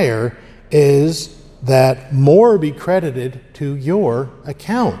desire is that more be credited to your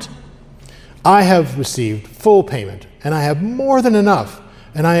account. I have received full payment, and I have more than enough,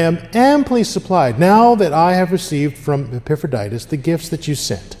 and I am amply supplied now that I have received from Epaphroditus the gifts that you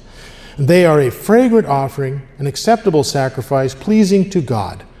sent. And they are a fragrant offering, an acceptable sacrifice, pleasing to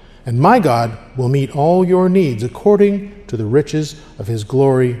God. And my God will meet all your needs according to the riches of his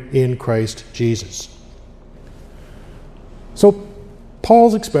glory in Christ Jesus. So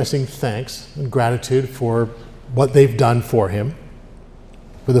Paul's expressing thanks and gratitude for what they've done for him,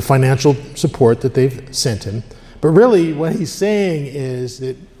 for the financial support that they've sent him. But really what he's saying is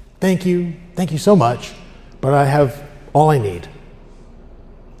that thank you so much, but I have all I need.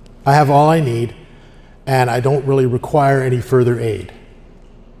 I have all I need, and I don't really require any further aid.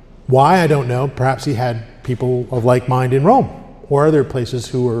 Why, I don't know. Perhaps he had people of like mind in Rome or other places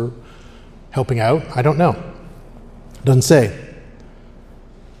who were helping out. I don't know. Doesn't say.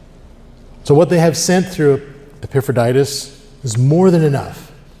 So what they have sent through Epaphroditus is more than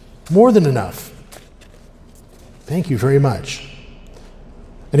enough. More than enough. Thank you very much.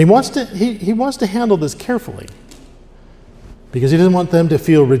 And he wants to handle this carefully because he doesn't want them to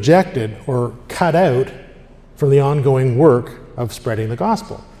feel rejected or cut out from the ongoing work of spreading the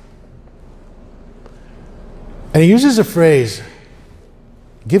gospel. And he uses a phrase,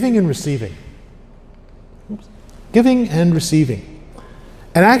 giving and receiving. Giving and receiving.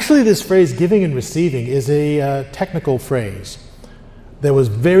 And actually this phrase, giving and receiving, is a technical phrase that was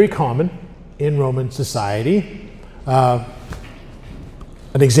very common in Roman society. An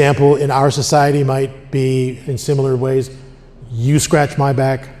example in our society might be, in similar ways, you scratch my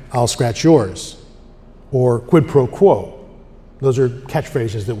back, I'll scratch yours. Or quid pro quo. Those are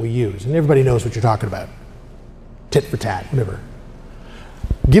catchphrases that we use, and everybody knows what you're talking about. Tit for tat, whatever.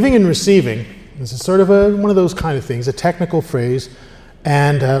 Giving and receiving is sort of one of those kind of things, a technical phrase,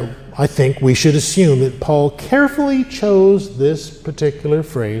 and I think we should assume that Paul carefully chose this particular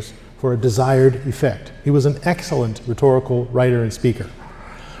phrase for a desired effect. He was an excellent rhetorical writer and speaker.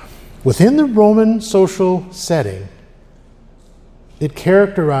 Within the Roman social setting, it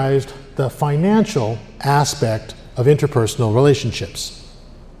characterized the financial aspect of interpersonal relationships.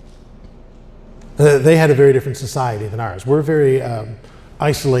 They had a very different society than ours. We're very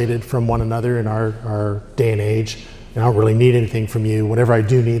isolated from one another in our day and age. I don't really need anything from you. Whatever I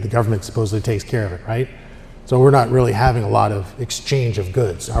do need, the government supposedly takes care of it, right? So we're not really having a lot of exchange of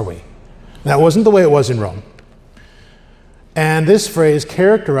goods, are we? That wasn't the way it was in Rome. And this phrase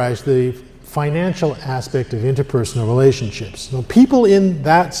characterized the financial aspect of interpersonal relationships. Now, people in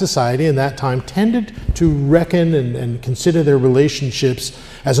that society, in that time, tended to reckon and consider their relationships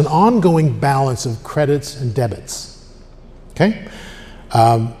as an ongoing balance of credits and debits. Okay?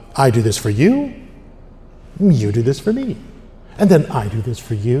 I do this for you, you do this for me. And then I do this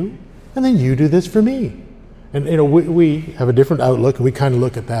for you, and then you do this for me. And we have a different outlook, and we kind of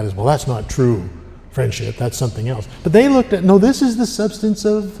look at that as, well, that's not true friendship, that's something else. But they looked at, no, this is the substance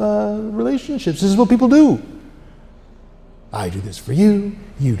of relationships. This is what people do. I do this for you,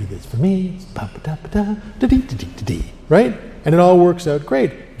 you do this for me, right? And it all works out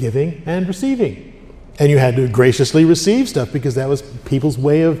great, giving and receiving. And you had to graciously receive stuff because that was people's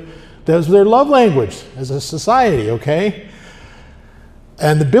way of, that was their love language as a society, okay?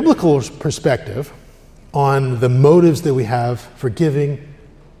 And the biblical perspective on the motives that we have for giving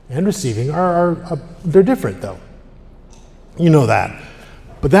and receiving they're different, though. You know that.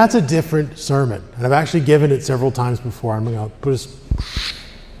 But that's a different sermon. And I've actually given it several times before. I'm going to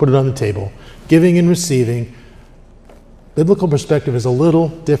put it on the table. Giving and receiving, biblical perspective is a little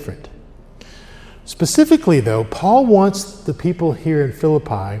different. Specifically, though, Paul wants the people here in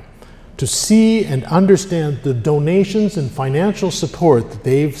Philippi to see and understand the donations and financial support that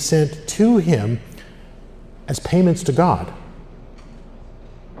they've sent to him as payments to God,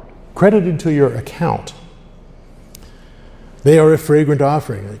 credited to your account. They are a fragrant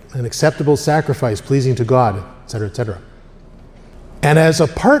offering, an acceptable sacrifice pleasing to God, etc., etc. And as a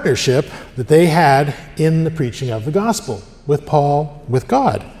partnership that they had in the preaching of the gospel with Paul, with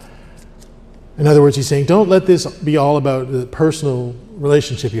God. In other words, he's saying, don't let this be all about the personal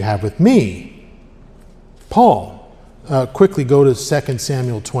relationship you have with me. Paul, quickly go to 2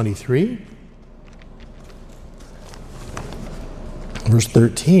 Samuel 23. Verse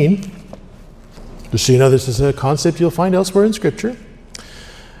 13, just so you know, this is a concept you'll find elsewhere in Scripture.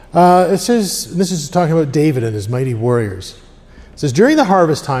 It says, this is talking about David and his mighty warriors. It says, during the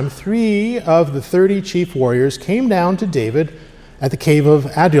harvest time, 3 of the 30 chief warriors came down to David at the cave of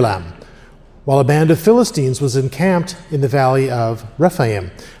Adullam, while a band of Philistines was encamped in the valley of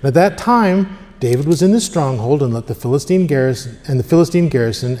Rephaim. And at that time, David was in the stronghold and the Philistine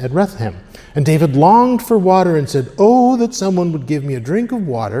garrison at Rephaim. And David longed for water and said, "Oh, that someone would give me a drink of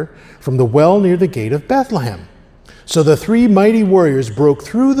water from the well near the gate of Bethlehem." So the 3 mighty warriors broke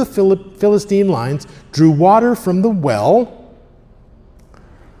through the Philistine lines, drew water from the well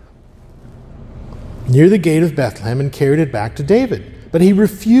near the gate of Bethlehem, and carried it back to David. But he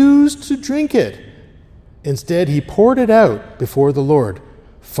refused to drink it. Instead, he poured it out before the Lord.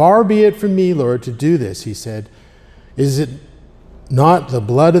 "Far be it from me, Lord, to do this," he said. "Is it not the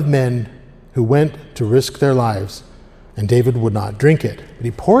blood of men who went to risk their lives?" And David would not drink it. But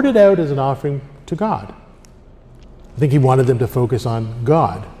he poured it out as an offering to God. I think he wanted them to focus on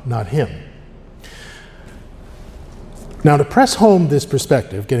God, not him. Now, to press home this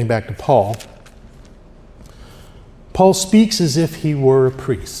perspective, getting back to Paul speaks as if he were a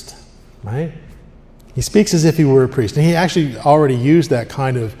priest, right? He speaks as if he were a priest. And he actually already used that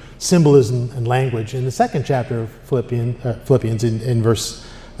kind of symbolism and language in the second chapter of Philippians in verse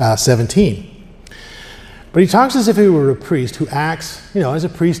 17. But he talks as if he were a priest who acts, as a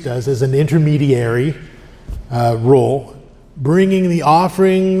priest does, as an intermediary role, bringing the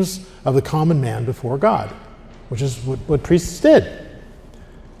offerings of the common man before God, which is what priests did.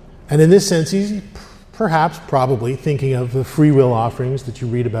 And in this sense, he's probably thinking of the free will offerings that you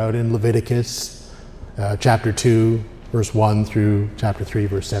read about in Leviticus chapter 2, verse 1 through chapter 3,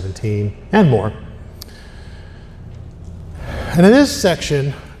 verse 17, and more. And in this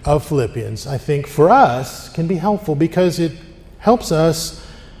section of Philippians, I think for us can be helpful because it helps us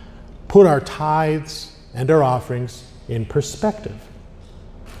put our tithes and our offerings in perspective.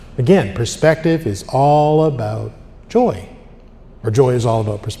 Again, perspective is all about joy. Or joy is all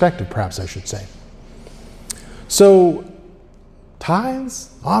about perspective, perhaps I should say. So,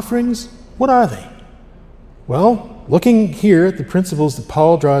 tithes, offerings, what are they? Well, looking here at the principles that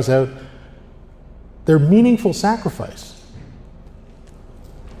Paul draws out, they're meaningful sacrifice.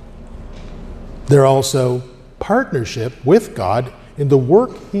 They're also partnership with God in the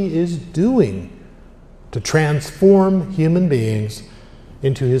work he is doing to transform human beings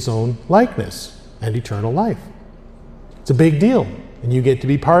into his own likeness and eternal life. It's a big deal, and you get to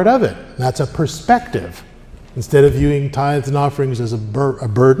be part of it. That's a perspective. Instead of viewing tithes and offerings as a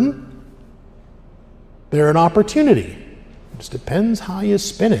burden, they're an opportunity. It just depends how you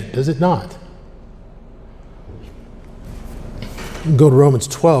spin it, does it not? You can go to Romans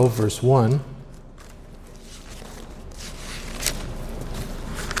 12, verse 1.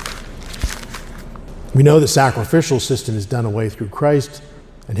 We know the sacrificial system is done away through Christ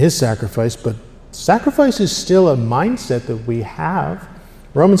and his sacrifice, but sacrifice is still a mindset that we have.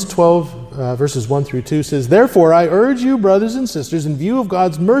 Romans 12, verses 1 through 2 says, "Therefore I urge you, brothers and sisters, in view of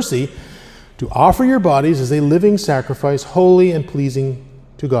God's mercy, to offer your bodies as a living sacrifice, holy and pleasing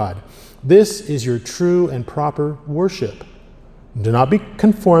to God. This is your true and proper worship. Do not be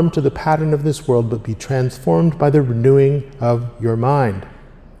conformed to the pattern of this world, but be transformed by the renewing of your mind."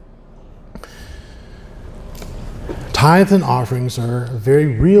 Tithes and offerings are a very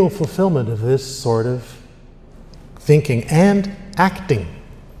real fulfillment of this sort of thinking and acting.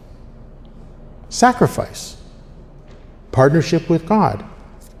 Sacrifice. Partnership with God.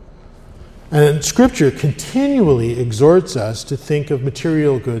 And Scripture continually exhorts us to think of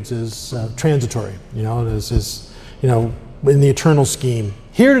material goods as transitory, as in the eternal scheme.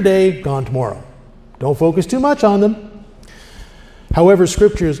 Here today, gone tomorrow. Don't focus too much on them. However,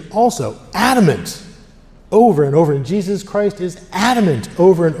 Scripture is also adamant over and over, and Jesus Christ is adamant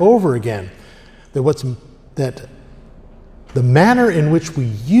over and over again that the manner in which we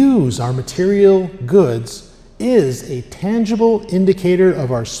use our material goods is a tangible indicator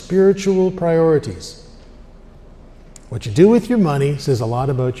of our spiritual priorities. What you do with your money says a lot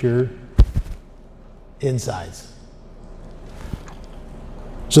about your insides.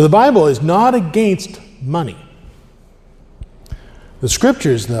 So the Bible is not against money. The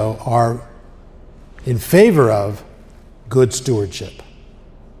Scriptures, though, are in favor of good stewardship.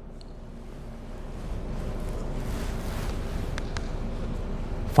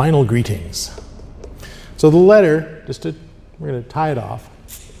 Final greetings. So the letter, we're going to tie it off.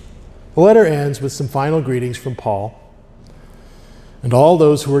 The letter ends with some final greetings from Paul and all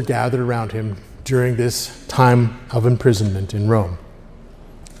those who were gathered around him during this time of imprisonment in Rome.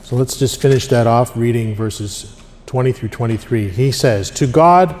 So let's just finish that off reading verses 20 through 23. He says, To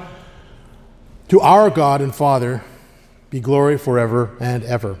our God and Father, be glory forever and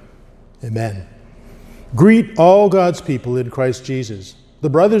ever. Amen. Greet all God's people in Christ Jesus. The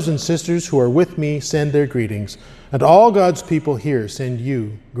brothers and sisters who are with me send their greetings, and all God's people here send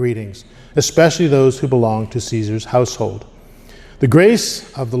you greetings, especially those who belong to Caesar's household. The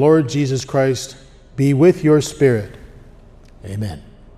grace of the Lord Jesus Christ be with your spirit. Amen.